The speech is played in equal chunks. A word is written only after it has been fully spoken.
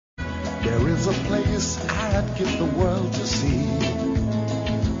There is a place I'd give the world to see,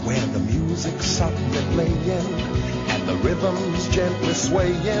 where the music's softly playing and the rhythm's gently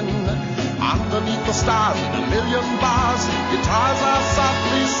swaying. Underneath the stars in a million bars, guitars are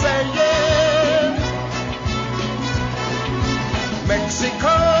softly saying,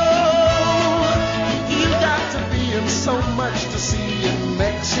 Mexico, you got to be in so much to see in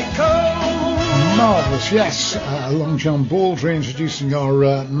Mexico. Marvellous, yes. Long John Baldry introducing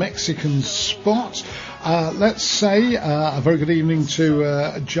our Mexican spot. Let's say a very good evening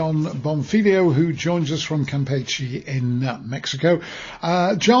to John Bonfiglio, who joins us from Campeche in Mexico.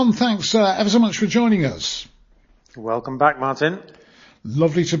 John, thanks ever so much for joining us. Welcome back, Martin.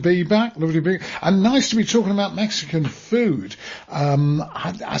 Lovely to be back, and nice to be talking about Mexican food.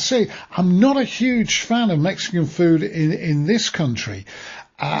 I say I'm not a huge fan of Mexican food in this country.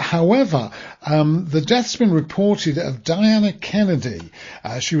 However, the death's been reported of Diana Kennedy.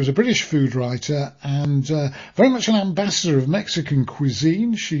 She was a British food writer and very much an ambassador of Mexican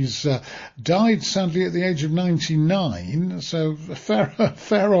cuisine. She's died sadly at the age of 99, so a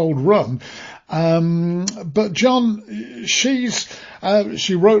fair old run. But John, she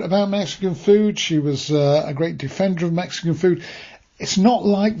wrote about Mexican food. She was a great defender of Mexican food. It's not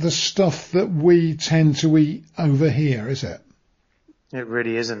like the stuff that we tend to eat over here, is it? It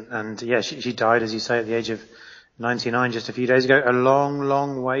really isn't. And yeah, she died, as you say, at the age of 99 just a few days ago, a long,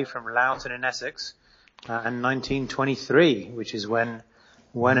 long way from Loughton in Essex, and 1923, which is when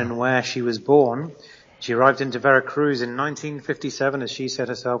and where she was born. She arrived into Veracruz in 1957, as she said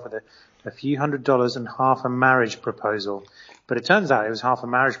herself, with a few $100s and half a marriage proposal. But it turns out it was half a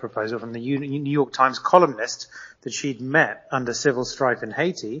marriage proposal from the New York Times columnist that she'd met under civil strife in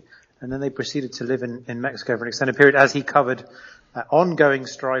Haiti, and then they proceeded to live in Mexico for an extended period as he covered ongoing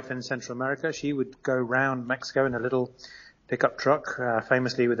strife in Central America. She would go round Mexico in a little pickup truck,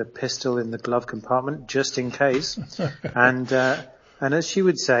 famously with a pistol in the glove compartment, just in case. And as she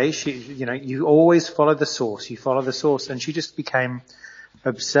would say, you always follow the source. You follow the source. And she just became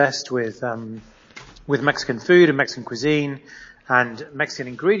obsessed with Mexican food and Mexican cuisine and Mexican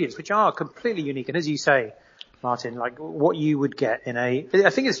ingredients, which are completely unique. And as you say, Martin, like what you would get I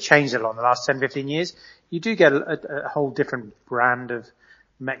think it's changed a lot in the last 10, 15 years. You do get a whole different brand of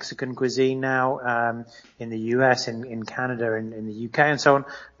Mexican cuisine now, in the US, in Canada, in the UK and so on.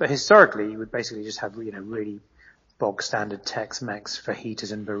 But historically, you would basically just have, really bog standard Tex-Mex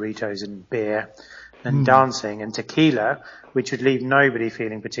fajitas and burritos and beer and dancing and tequila, which would leave nobody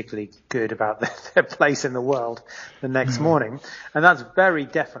feeling particularly good about their place in the world the next morning. And that's very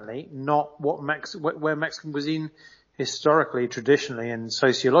definitely not where Mexican cuisine historically, traditionally, and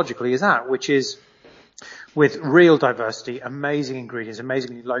sociologically is at, which is with real diversity, amazing ingredients,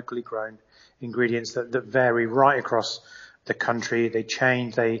 amazingly locally grown ingredients that vary right across the country. They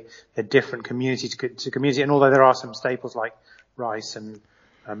change, they're different community to community. And although there are some staples like rice and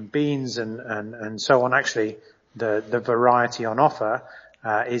beans and so on, actually the variety on offer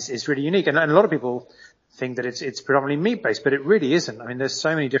is really unique. And a lot of people think that it's predominantly meat based, but it really isn't. I mean, there's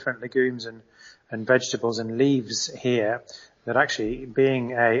so many different legumes and vegetables and leaves here that actually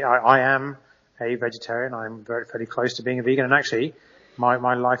I am a vegetarian. I'm very close to being a vegan, and actually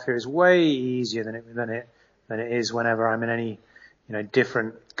my life here is way easier than it is whenever I'm in any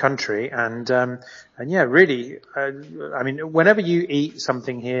different country. And yeah, really, I mean, whenever you eat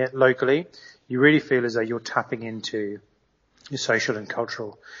something here locally, you really feel as though you're tapping into your social and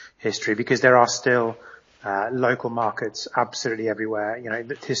cultural history, because there are still local markets absolutely everywhere.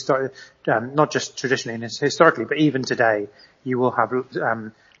 Not just traditionally and historically, but even today, you will have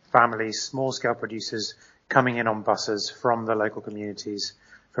families, small scale producers coming in on buses from the local communities,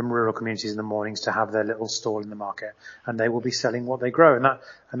 from rural communities in the mornings to have their little stall in the market, and they will be selling what they grow.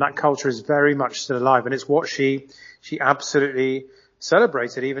 And that culture is very much still alive. And it's what she absolutely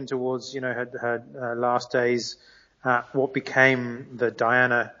celebrated, even towards, her last days at what became the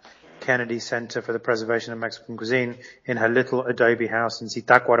Diana Kennedy Center for the Preservation of Mexican Cuisine in her little adobe house in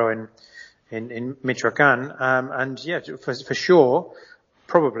Zitácuaro in Michoacán. And yeah, for sure,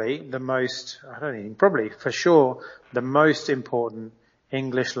 probably the most important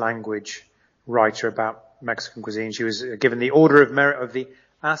English language writer about Mexican cuisine. She was given the Order of Merit of the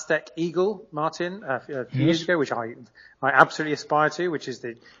Aztec Eagle, Martin, a few years ago, which I absolutely aspire to, which is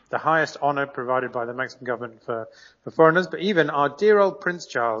the highest honor provided by the Mexican government for foreigners. But even our dear old Prince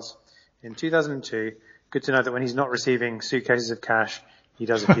Charles in 2002, good to know that when he's not receiving suitcases of cash, he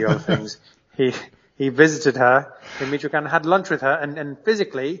does a few other things. He visited her in Michoacán, had lunch with her, and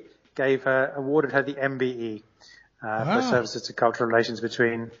physically awarded her the MBE. For services to cultural relations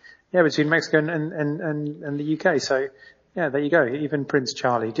between Mexico and the UK. So yeah, there you go. Even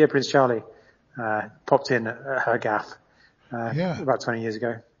dear Prince Charlie, popped in at her gaff, about 20 years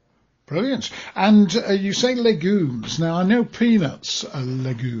ago. Brilliant. And you say legumes. Now, I know peanuts are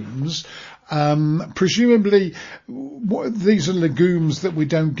legumes. Presumably, these are legumes that we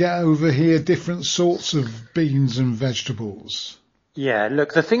don't get over here, different sorts of beans and vegetables. Yeah,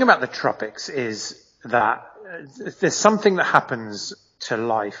 look, the thing about the tropics is that there's something that happens to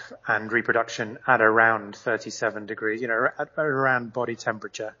life and reproduction at around 37 degrees, at around body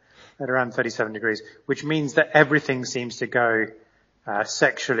temperature, at around 37 degrees, which means that everything seems to go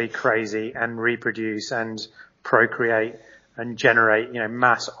sexually crazy and reproduce and procreate and generate,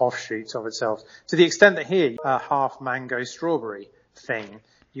 mass offshoots of itself. To the extent that here, a half mango strawberry thing,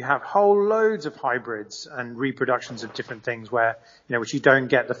 you have whole loads of hybrids and reproductions of different things where, which you don't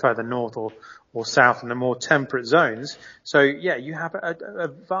get the further north or south in the more temperate zones. So yeah, you have a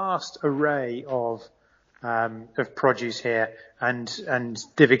vast array of produce here and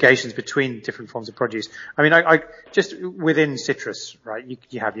divagations between different forms of produce. I mean, I just within citrus, right?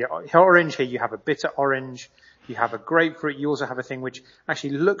 You have your orange here, you have a bitter orange, you have a grapefruit, you also have a thing which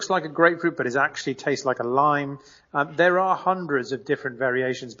actually looks like a grapefruit but actually tastes like a lime. There are hundreds of different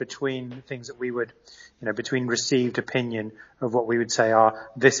variations between things that we would, between received opinion of what we would say are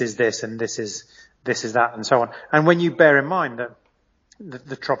this is this and this is that and so on. And when you bear in mind that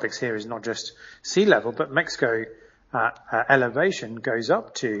the tropics here is not just sea level, but Mexico elevation goes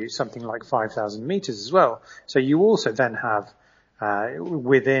up to something like 5,000 meters as well. So you also then have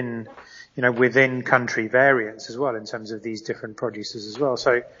within country variants as well in terms of these different produces as well.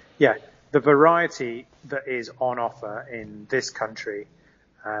 So yeah, the variety that is on offer in this country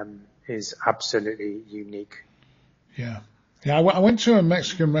is absolutely unique. Yeah. Yeah, I went to a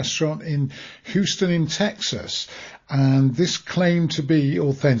Mexican restaurant in Houston in Texas, and this claimed to be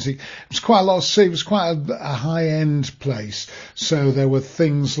authentic. It was quite a lot of sea. It was quite a high-end place. So there were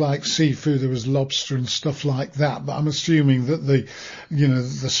things like seafood, there was lobster and stuff like that. But I'm assuming that the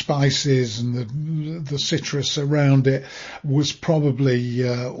spices and the citrus around it was probably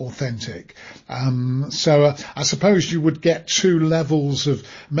authentic. So I suppose you would get two levels of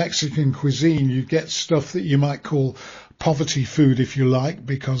Mexican cuisine. You get stuff that you might call poverty food, if you like,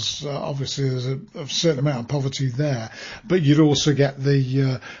 because obviously there's a certain amount of poverty there, but you'd also get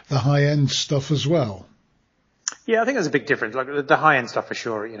the high-end stuff as well. Yeah, I think there's a big difference. Like the high-end stuff for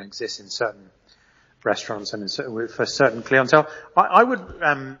sure, exists in certain restaurants and for certain clientele. I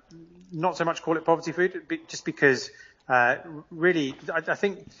would not so much call it poverty food, just because really I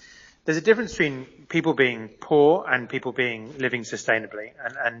think there's a difference between people being poor and people living sustainably,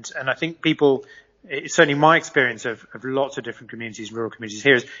 and I think people. It's certainly my experience of lots of different communities, rural communities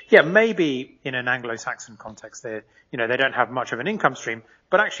here is, maybe in an Anglo-Saxon context, they don't have much of an income stream,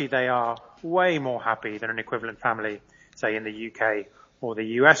 but actually they are way more happy than an equivalent family, say in the UK or the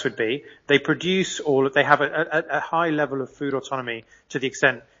US would be. They produce they have a high level of food autonomy to the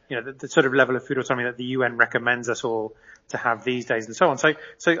extent, the sort of level of food autonomy that the UN recommends us all to have these days and so on. So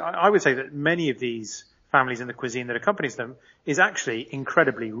I would say that many of these families and the cuisine that accompanies them is actually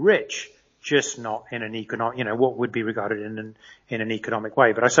incredibly rich, just not in an economic, what would be regarded in an economic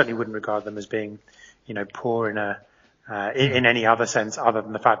way. But I certainly wouldn't regard them as being, poor in any other sense other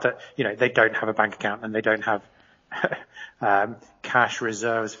than the fact that, they don't have a bank account and they don't have cash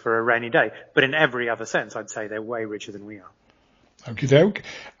reserves for a rainy day. But in every other sense, I'd say they're way richer than we are. Okie doke.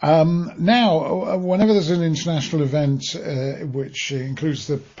 Now, whenever there's an international event which includes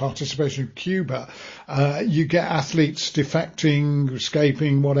the participation of Cuba, you get athletes defecting,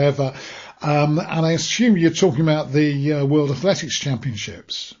 escaping, whatever. And I assume you're talking about the World Athletics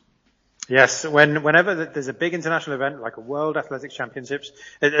Championships. Yes, whenever there's a big international event like a World Athletics Championships,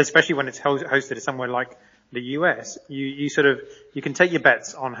 especially when it's hosted somewhere like the US, you can take your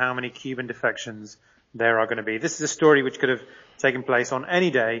bets on how many Cuban defections there are going to be. This is a story which could have taken place on any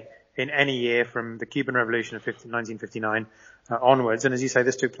day in any year from the Cuban Revolution of 1959 onwards. And as you say,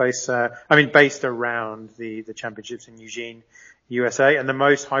 this took place, based around the championships in Eugene, USA. And the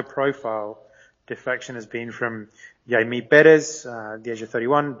most high profile defection has been from Yaimi Perez, the age of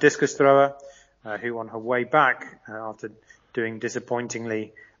 31, discus thrower, who on her way back, after doing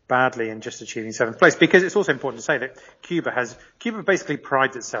disappointingly badly and just achieving 7th place. Because it's also important to say that Cuba basically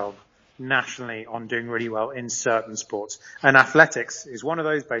prides itself nationally on doing really well in certain sports. And athletics is one of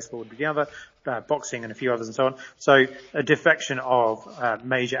those, baseball would be the other, boxing and a few others and so on. So a defection of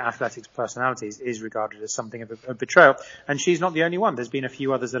major athletics personalities is regarded as something of a betrayal. And she's not the only one. There's been a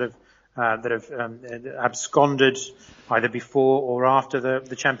few others that have absconded either before or after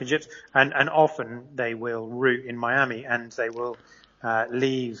the championships. And often they will root in Miami and they will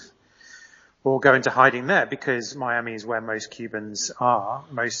leave or go into hiding there, because Miami is where most Cubans are,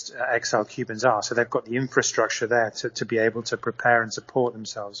 most exiled Cubans are. So they've got the infrastructure there to be able to prepare and support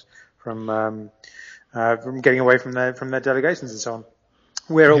themselves from getting away from their delegations and so on.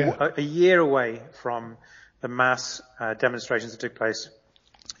 We're a year away from the mass demonstrations that took place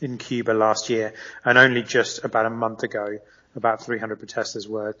in Cuba last year, and only just about a month ago, about 300 protesters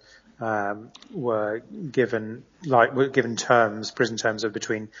were given prison terms of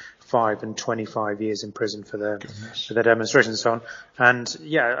between 5 and 25 years in prison for their demonstrations and so on. And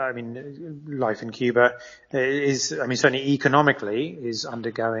life in Cuba is, certainly economically, is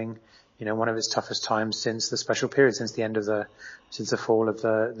undergoing, one of its toughest times since the special period, since the fall of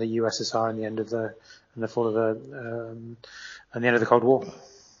the USSR and the end of the fall of and the end of the Cold War.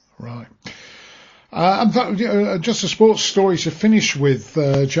 Right. Just a sports story to finish with,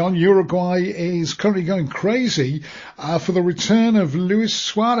 John. Uruguay is currently going crazy for the return of Luis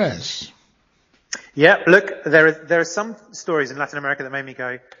Suarez. Yeah, look, there are some stories in Latin America that made me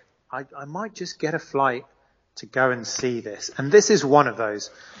go, I might just get a flight to go and see this. And this is one of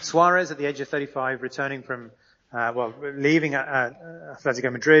those. Suarez, at the age of 35, returning from, leaving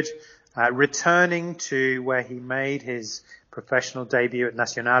Atletico Madrid, returning to where he made his professional debut at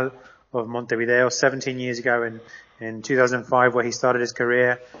Nacional of Montevideo 17 years ago in 2005, where he started his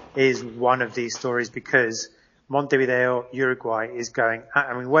career, is one of these stories, because Montevideo, Uruguay is going,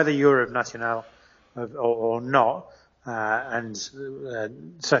 whether you're of Nacional or not, and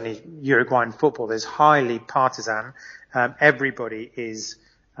certainly Uruguayan football is highly partisan. Everybody is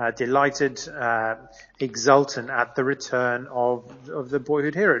delighted, exultant at the return of the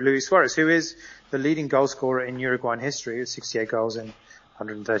boyhood hero, Luis Suarez, who is the leading goal scorer in Uruguayan history, with 68 goals in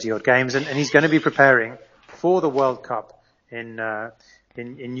 130 odd games, and he's going to be preparing for the World Cup in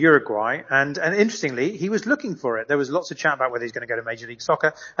Uruguay. And interestingly, he was looking for it. There was lots of chat about whether he's going to go to Major League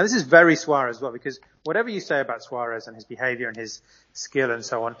Soccer. And this is very Suarez as well, because whatever you say about Suarez and his behavior and his skill and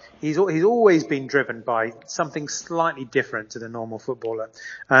so on, he's always been driven by something slightly different to the normal footballer.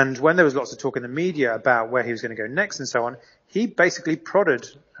 And when there was lots of talk in the media about where he was going to go next and so on, he basically prodded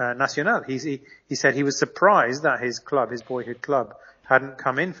Nacional. He said he was surprised that his club, his boyhood club, hadn't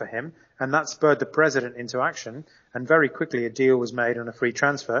come in for him, and that spurred the president into action. And very quickly, a deal was made on a free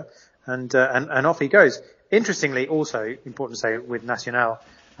transfer, and off he goes. Interestingly, also important to say with Nacional,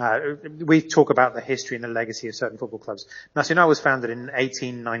 we talk about the history and the legacy of certain football clubs. Nacional was founded in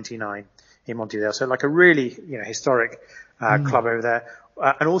 1899 in Montevideo, so like a really historic club over there.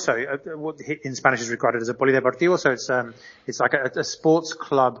 And also, what in Spanish is regarded as a polideportivo, so it's like a sports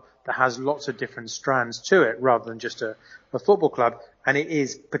club that has lots of different strands to it, rather than just a football club. And it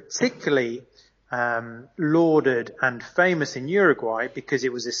is particularly lauded and famous in Uruguay because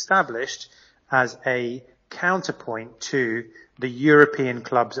it was established as a counterpoint to the European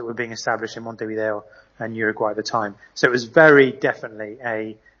clubs that were being established in Montevideo and Uruguay at the time. So it was very definitely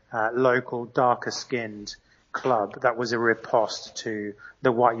a local, darker-skinned club that was a riposte to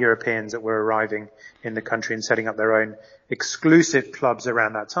the white Europeans that were arriving in the country and setting up their own exclusive clubs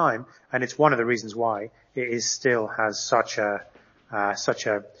around that time. And it's one of the reasons why it still has such a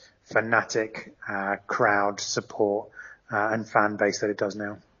fanatic crowd support and fan base that it does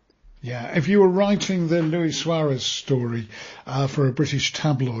now. Yeah, if you were writing the Luis Suarez story for a British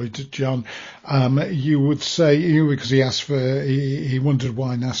tabloid, John, you would say, because he wondered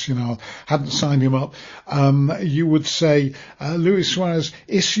why Nacional hadn't signed him up, you would say Luis Suarez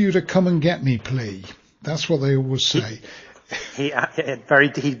issued a come and get me plea. That's what they always say. He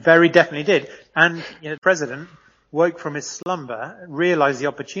very definitely did. And the president woke from his slumber, realised the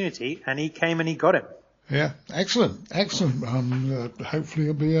opportunity, and he came and he got him. Yeah, excellent. Hopefully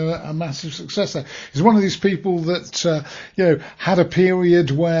it'll be a massive success there. He's one of these people that, had a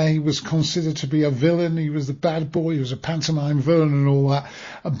period where he was considered to be a villain. He was the bad boy. He was a pantomime villain and all that,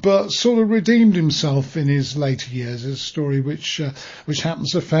 but sort of redeemed himself in his later years. It's a story which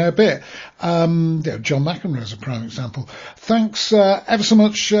happens a fair bit. John McEnroe is a prime example. Thanks, ever so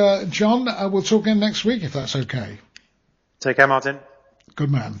much, John. We'll talk again next week if that's okay. Take care, Martin. Good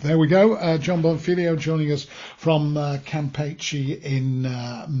man. There we go. John Bonfiglio joining us from Campeche in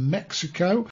Mexico.